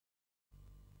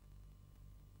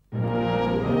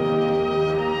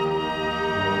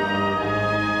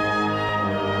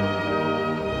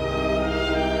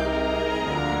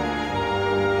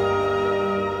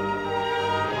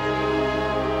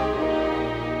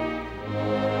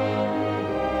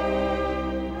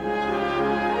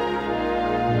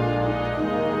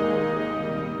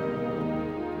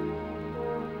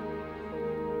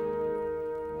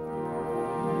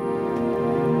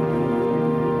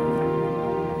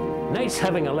Nice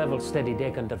having a level, steady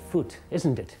deck underfoot,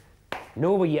 isn't it?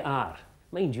 Know where you are.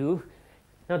 Mind you,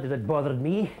 not that it bothered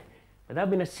me, but I've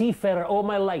been a seafarer all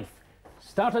my life.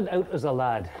 Started out as a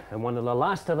lad, and one of the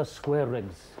last of the square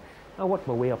rigs. I worked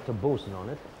my way up to bosun on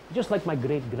it, just like my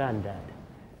great-granddad.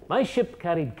 My ship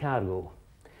carried cargo.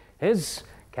 His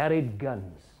carried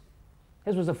guns.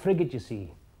 His was a frigate, you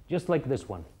see, just like this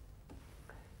one.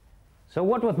 So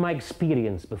what with my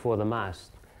experience before the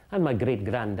mast, and my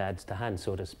great-granddad's to hand,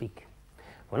 so to speak,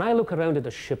 when I look around at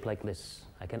a ship like this,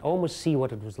 I can almost see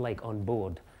what it was like on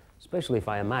board, especially if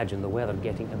I imagine the weather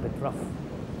getting a bit rough.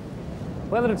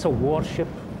 Whether it's a warship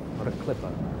or a clipper,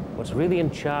 what's really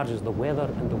in charge is the weather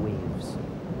and the waves.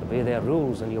 Obey their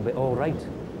rules and you'll be all right.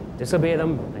 Disobey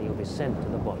them and you'll be sent to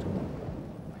the bottom.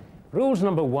 Rules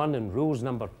number 1 and rules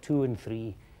number 2 and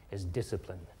 3 is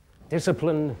discipline.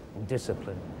 Discipline,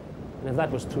 discipline. And if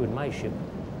that was true in my ship,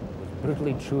 it was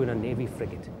brutally true in a Navy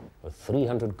frigate with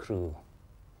 300 crew.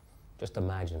 Just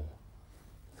imagine,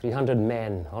 300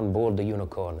 men on board the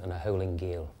Unicorn in a howling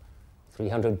gale.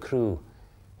 300 crew,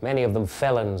 many of them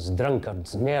felons,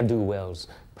 drunkards, ne'er-do-wells,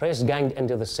 press-ganged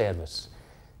into the service.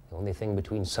 The only thing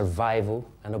between survival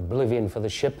and oblivion for the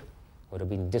ship would have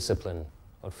been discipline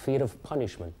or fear of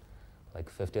punishment, like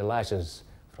 50 lashes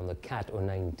from the cat o'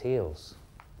 nine tails.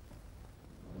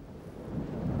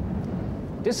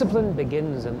 Discipline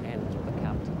begins and ends with the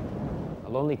captain. A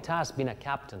lonely task being a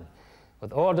captain,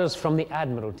 with orders from the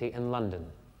Admiralty in London.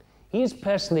 He is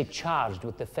personally charged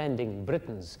with defending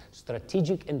Britain's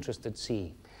strategic interest at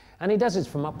sea, and he does it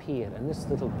from up here in this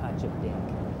little patch of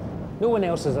deck. No one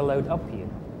else is allowed up here,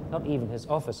 not even his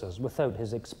officers, without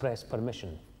his express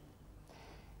permission.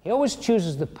 He always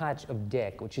chooses the patch of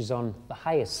deck which is on the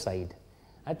highest side.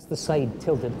 That's the side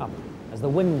tilted up, as the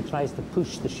wind tries to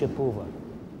push the ship over.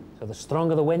 So the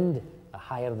stronger the wind, the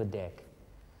higher the deck.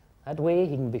 That way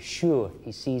he can be sure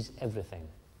he sees everything.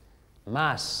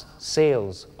 Masts,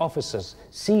 sails, officers,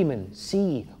 seamen,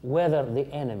 sea, weather, the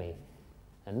enemy.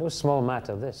 And no small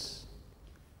matter this.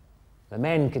 The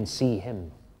men can see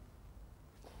him.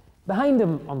 Behind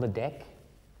him on the deck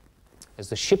is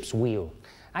the ship's wheel.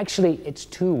 Actually, it's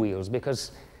 2 wheels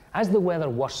because as the weather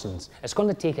worsens, it's going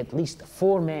to take at least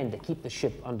 4 men to keep the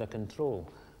ship under control.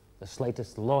 The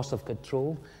slightest loss of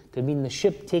control could mean the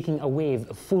ship taking a wave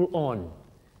full on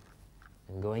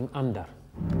and going under.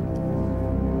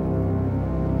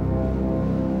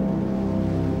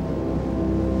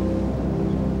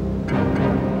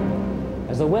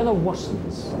 As the weather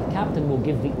worsens, the captain will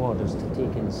give the orders to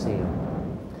take in sail.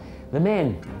 The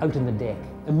men out on the deck,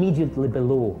 immediately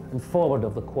below and forward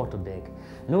of the quarterdeck,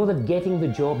 know that getting the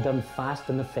job done fast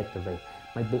and effectively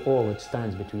might be all that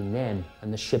stands between them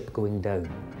and the ship going down.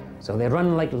 So they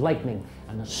run like lightning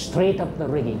and are straight up the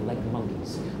rigging like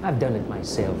monkeys. I've done it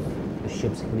myself. The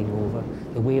ship's heeling over,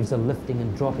 the waves are lifting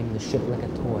and dropping the ship like a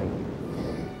toy.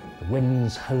 The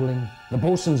wind's howling, the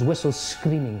boatswain's whistle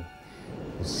screaming,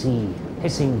 the sea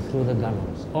hissing through the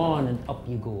gunnels. On and up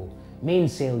you go.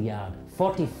 Mainsail yard,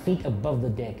 40 feet above the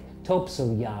deck.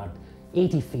 Topsail yard,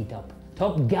 80 feet up.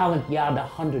 Top gallant yard,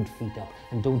 100 feet up.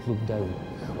 And don't look down.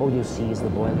 All you see is the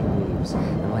boiling waves.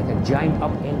 And like a giant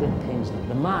upended pendulum,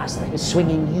 the mast is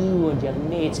swinging you and your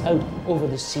mates out over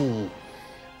the sea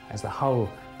as the hull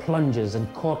plunges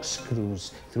and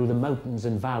corkscrews through the mountains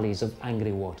and valleys of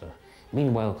angry water.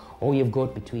 Meanwhile, all you've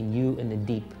got between you and the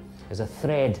deep is a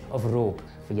thread of rope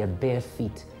for your bare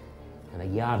feet and a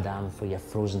yardarm for your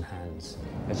frozen hands,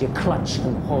 as you clutch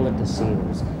and haul at the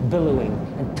sails, billowing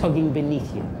and tugging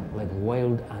beneath you like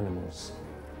wild animals.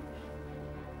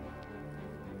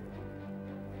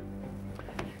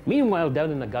 Meanwhile,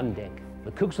 down in the gun deck,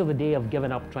 the cooks of the day have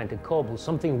given up trying to cobble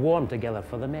something warm together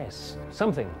for the mess.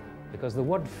 Something, because the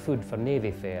word food for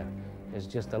Navy fare is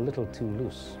just a little too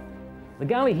loose. The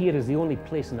galley here is the only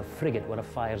place in a frigate where a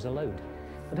fire's allowed.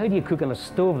 But how do you cook on a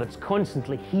stove that's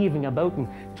constantly heaving about and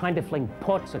trying to fling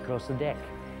pots across the deck?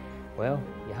 Well,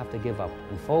 you have to give up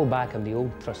and fall back on the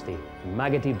old trusty,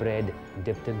 maggoty bread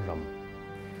dipped in rum.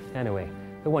 Anyway,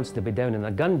 who wants to be down in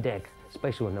a gun deck,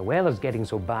 especially when the weather's getting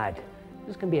so bad?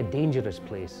 This can be a dangerous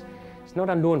place. It's not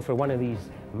unknown for one of these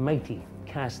mighty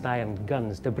cast iron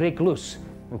guns to break loose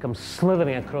and come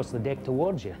slithering across the deck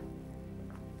towards you.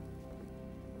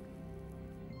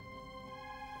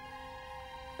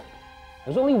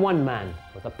 There's only one man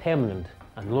with a permanent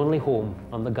and lonely home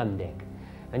on the gun deck,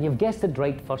 and you've guessed it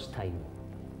right first time,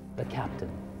 the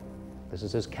captain. This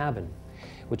is his cabin,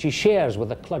 which he shares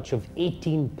with a clutch of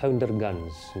 18-pounder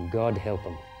guns, and God help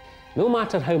him. No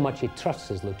matter how much he trusts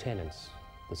his lieutenants,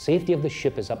 the safety of the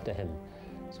ship is up to him,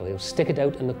 so he'll stick it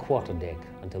out in the quarterdeck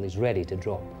until he's ready to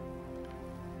drop.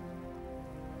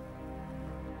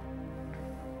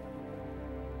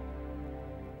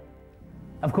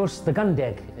 Of course, the gun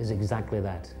deck is exactly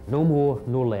that. No more,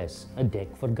 no less, a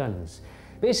deck for guns.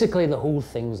 Basically, the whole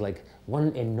thing's like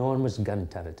one enormous gun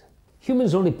turret.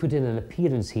 Humans only put in an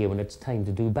appearance here when it's time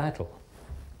to do battle.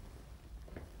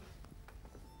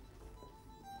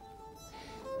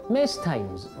 Mess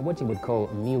times, or what you would call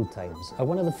meal times, are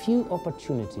one of the few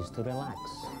opportunities to relax.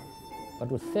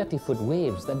 But with 30-foot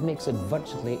waves, that makes it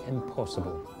virtually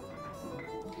impossible.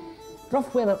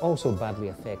 Rough weather also badly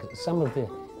affects some of the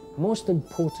most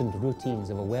important routines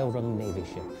of a well-run Navy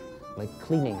ship, like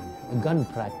cleaning, gun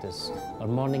practice, or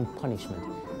morning punishment.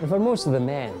 And for most of the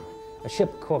men, a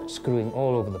ship corkscrewing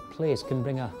all over the place can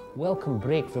bring a welcome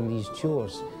break from these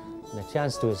chores and a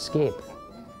chance to escape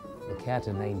the cat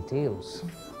o' nine tails.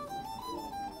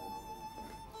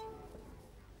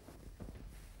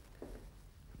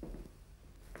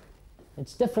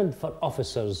 It's different for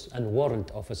officers and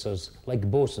warrant officers, like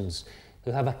bosuns, who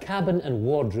have a cabin and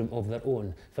wardroom of their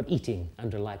own for eating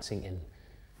and relaxing in.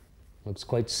 Looks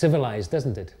quite civilized,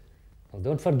 doesn't it? Well,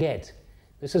 don't forget,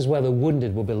 this is where the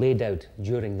wounded will be laid out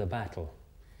during the battle.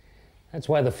 That's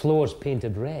why the floor's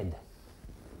painted red.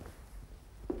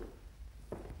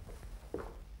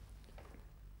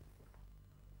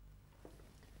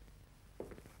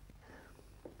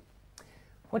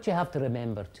 What you have to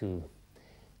remember too,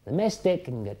 the mess deck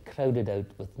can get crowded out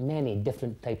with many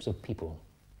different types of people.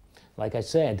 Like I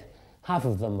said, half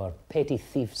of them are petty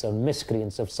thieves or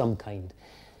miscreants of some kind.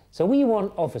 So we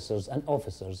warrant officers and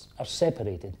officers are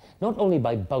separated, not only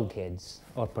by bulkheads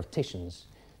or partitions,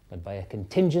 but by a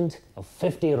contingent of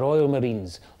 50 Royal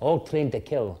Marines, all trained to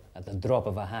kill at the drop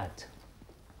of a hat.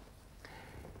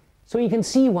 So you can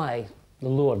see why the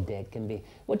lower deck can be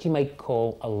what you might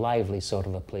call a lively sort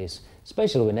of a place,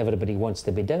 especially when everybody wants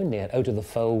to be down there out of the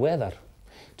foul weather.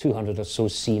 200 or so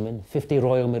seamen, 50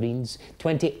 Royal Marines,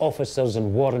 20 officers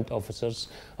and warrant officers,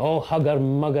 all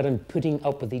hugger-mugger and putting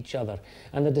up with each other,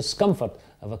 and the discomfort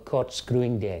of a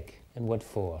corkscrewing deck. And what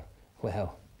for?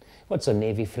 Well, what's a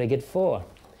Navy frigate for?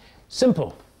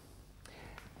 Simple.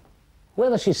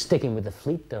 Whether she's sticking with the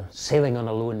fleet or sailing on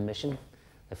a lone mission,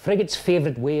 the frigate's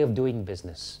favourite way of doing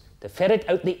business, to ferret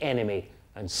out the enemy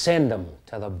and send them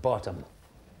to the bottom.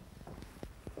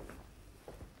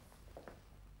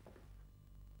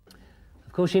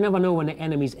 Of course, you never know when the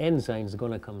enemy's ensigns are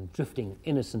going to come drifting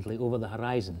innocently over the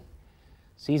horizon.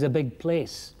 Sea's a big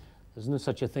place. There's no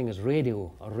such a thing as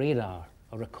radio or radar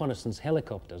or reconnaissance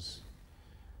helicopters.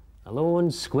 A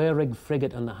lone square-rigged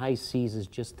frigate on the high seas is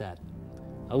just that,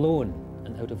 alone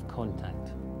and out of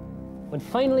contact. When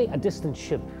finally a distant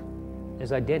ship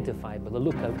is identified by the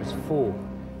lookout as foe,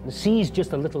 and the sea's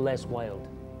just a little less wild,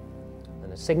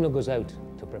 then a signal goes out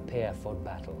to prepare for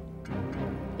battle.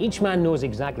 Each man knows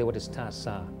exactly what his tasks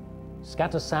are.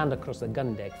 Scatter sand across the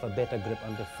gun deck for better grip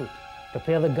underfoot.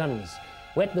 Prepare the guns.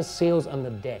 Wet the sails on the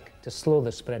deck to slow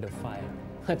the spread of fire.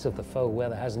 That's if the foul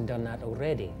weather hasn't done that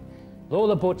already. Lower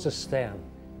the boats astern.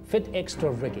 Fit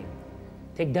extra rigging.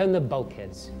 Take down the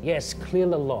bulkheads. Yes, clear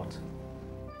the lot.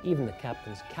 Even the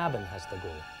captain's cabin has to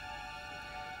go.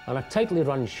 On a tightly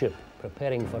run ship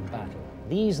preparing for battle,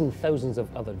 these and thousands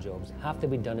of other jobs have to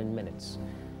be done in minutes.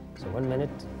 So 1 minute,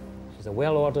 she's a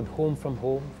well-ordered home from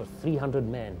home for 300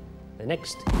 men. The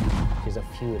next, she's a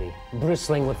fury,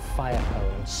 bristling with firepower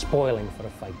and spoiling for a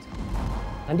fight.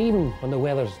 And even when the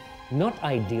weather's not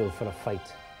ideal for a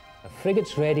fight, a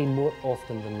frigate's ready more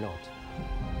often than not.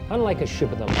 Unlike a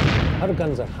ship of the line, her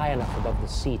guns are high enough above the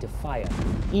sea to fire,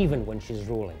 even when she's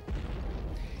rolling.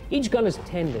 Each gun is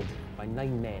tended by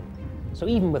 9 men, so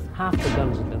even with half the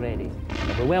guns at the ready,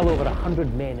 there are well over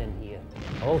 100 men in here,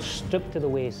 all stripped to the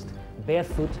waist,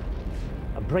 barefoot,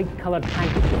 a bright-coloured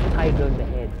handkerchief tied round the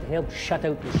head to help shut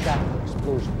out the shrapnel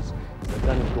explosions as the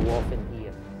guns go off in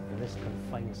here, in this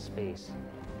confined space.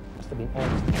 It must have been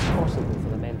almost impossible for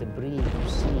the men to breathe or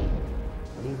see,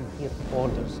 or even hear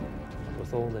orders,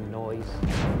 with all the noise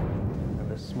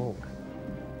and the smoke.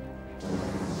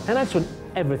 And that's when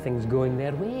everything's going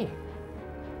their way.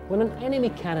 When an enemy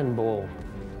cannonball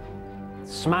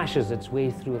smashes its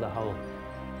way through the hull,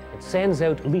 it sends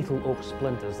out lethal oak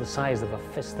splinters the size of a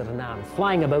fist or an arm,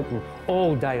 flying about in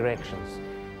all directions.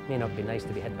 It may not be nice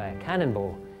to be hit by a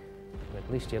cannonball, but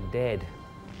at least you're dead.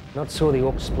 Not so the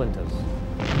oak splinters.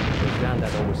 As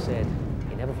Grandad always said,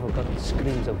 he never forgot the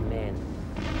screams of men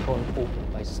torn open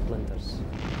by splinters.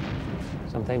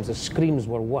 Sometimes the screams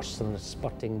were worse than the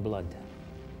spurting blood.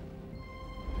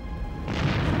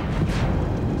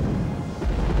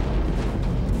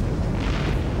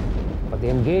 But the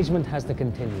engagement has to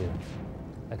continue.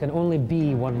 There can only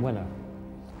be one winner.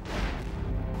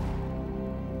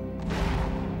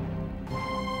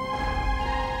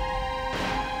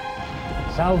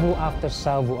 Salvo after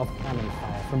salvo of cannon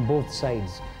fire from both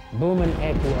sides, boom and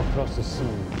echo across the sea,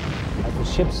 as the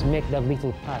ships make their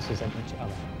lethal passes at each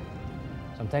other.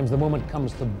 Sometimes the moment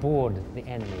comes to board the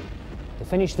enemy, to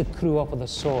finish the crew off with a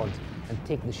sword and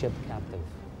take the ship captive.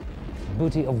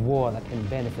 Booty of war that can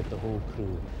benefit the whole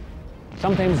crew.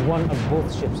 Sometimes one of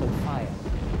both ships on fire.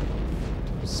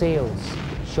 The sails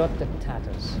shot to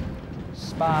tatters.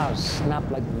 Spars snap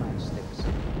like matchsticks.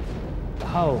 The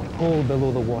hull pulled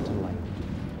below the waterline.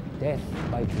 Death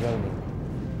by drowning,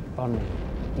 burning,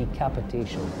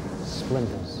 decapitation,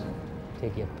 splinters.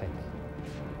 Take your pick.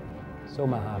 So,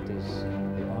 my hearties,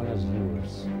 the honor's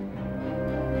yours.